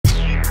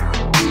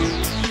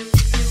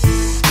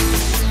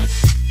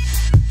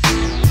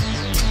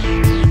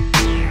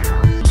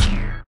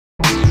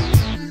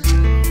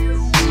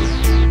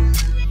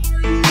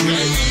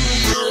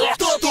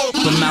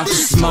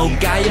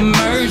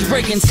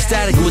breaking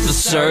static with a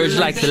surge,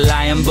 like the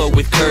lion but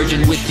with courage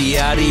and with the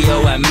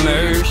audio I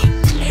merge.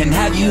 And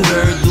have you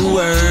heard the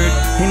word?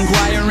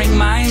 Inquiring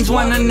minds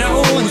wanna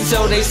know, and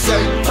so they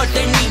search, but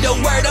they need the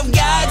word of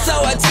God, so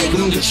I take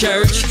them to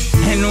church.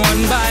 And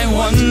one by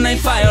one they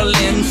file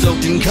in,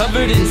 soaked and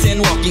covered in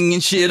sin, walking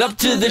in shit up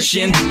to the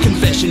shin.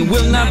 Confession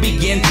will not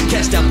begin,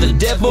 cast out the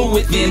devil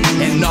within,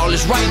 and all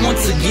is right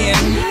once again.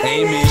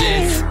 Amen.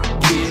 Let's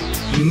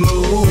get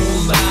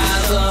moved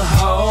by the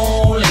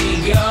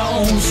Holy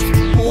Ghost,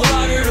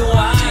 water to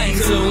wine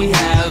so we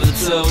have a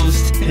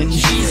toast. And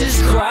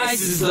Jesus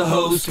Christ is the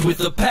host,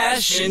 with a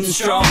passion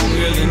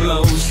stronger than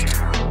most.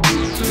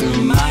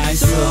 Through my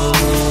soul,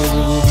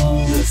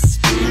 the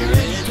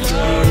Spirit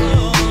flows.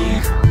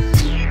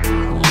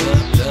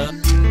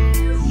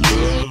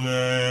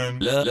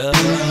 Loving.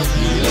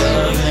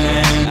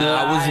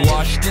 I was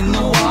washed in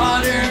the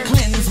water,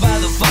 cleansed by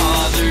the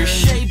Father,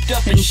 shaped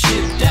up and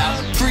shipped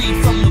out, free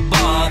from the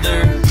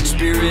bother.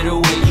 Spirit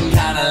awakened,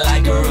 kinda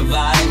like a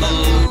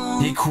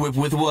revival, equipped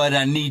with what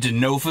I need to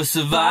know for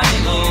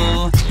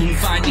survival, and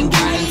finding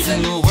guidance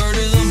in the word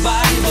of the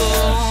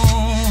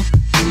Bible,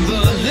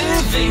 the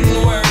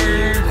living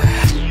word.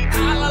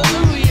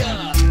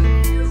 Hallelujah.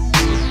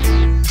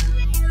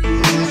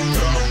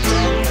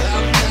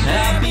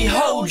 I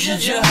behold you,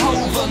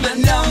 Jehovah, the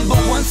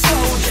 #1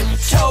 soldier.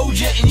 Told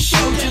you and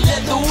showed you,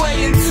 led the way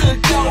and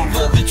took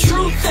over. The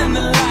truth and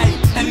the light,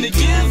 and the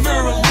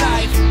giver of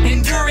life,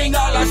 enduring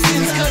all our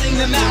sins, cutting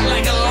them out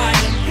like a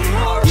light.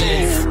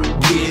 Let's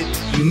get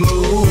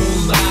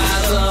moved by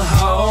the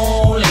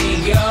Holy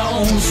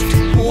Ghost,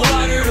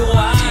 water to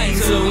wine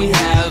so we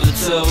have a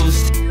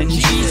toast. And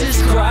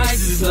Jesus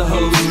Christ is the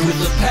host,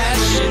 with a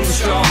passion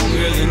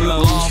stronger than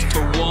most.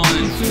 For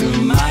one,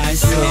 through my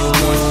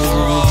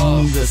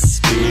soul, the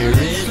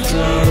Spirit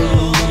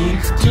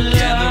flows.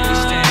 Together we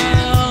stand.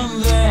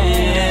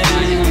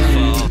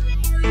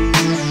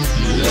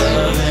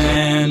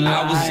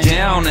 I was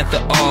down at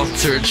the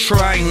altar,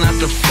 trying not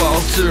to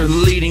falter,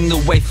 leading the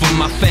way for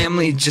my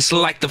family just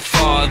like the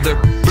Father.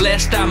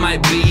 Blessed I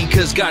might be,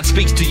 cause God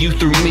speaks to you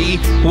through me,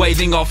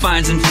 waiving all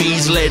fines and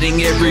fees,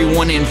 letting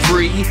everyone in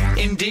free.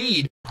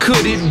 Indeed,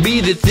 could it be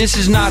that this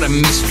is not a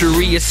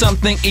mystery? It's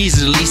something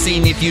easily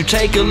seen. If you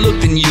take a look,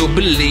 then you'll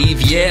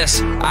believe.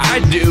 Yes, I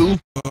do.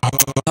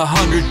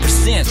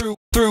 100%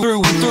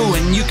 through and through,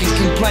 and you can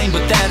complain,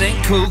 but that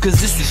ain't cool, cause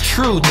this is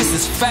true, this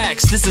is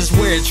facts, this is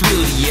where it's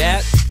really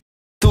at.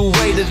 The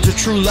way to the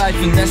true life,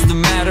 and that's the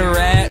matter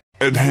at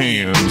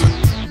hand.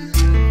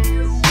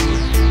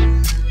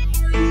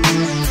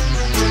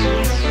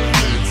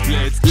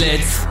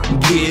 Let's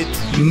get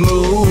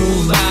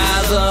moved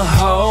by the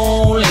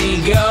Holy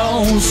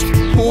Ghost,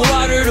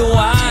 water to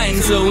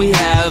wine so we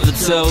have a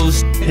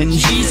toast. And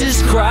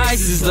Jesus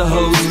Christ is the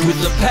host,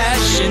 with a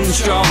passion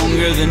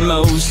stronger than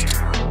most.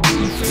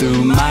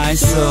 Through my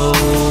soul,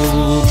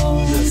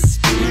 the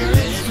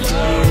Spirit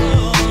flows.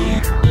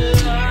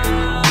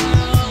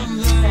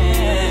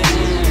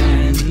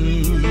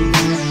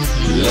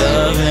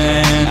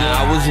 Loving.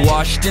 I was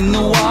washed in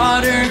the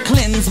water,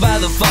 cleansed by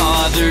the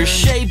Father,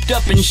 shaped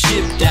up and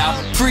shipped out,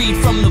 freed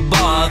from the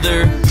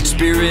bother.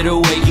 Spirit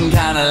awakened,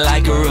 kinda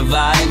like a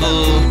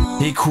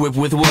revival, equipped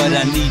with what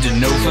I need to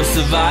know for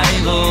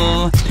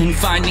survival, and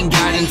finding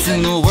guidance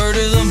in the word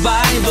of the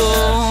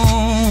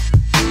Bible.